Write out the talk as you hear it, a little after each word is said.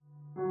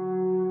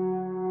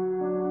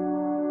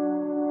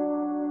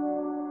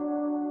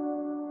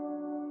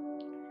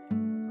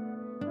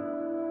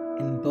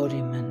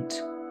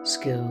embodiment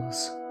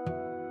skills,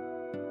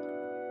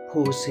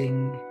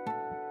 pausing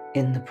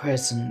in the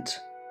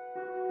present.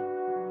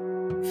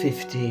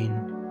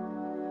 15.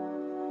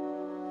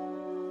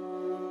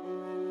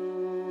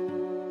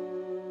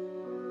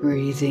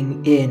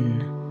 Breathing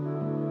in,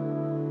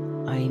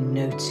 I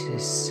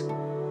notice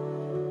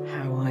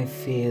how I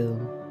feel.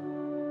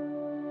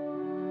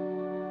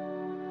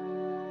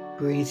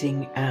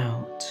 Breathing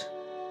out,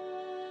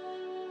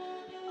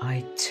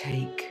 I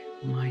take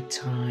my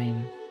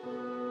time.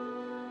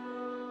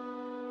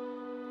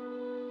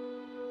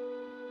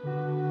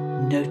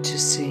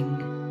 Noticing,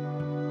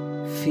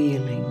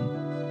 feeling,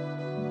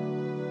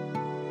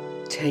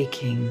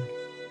 taking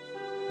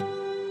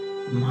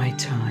my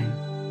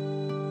time.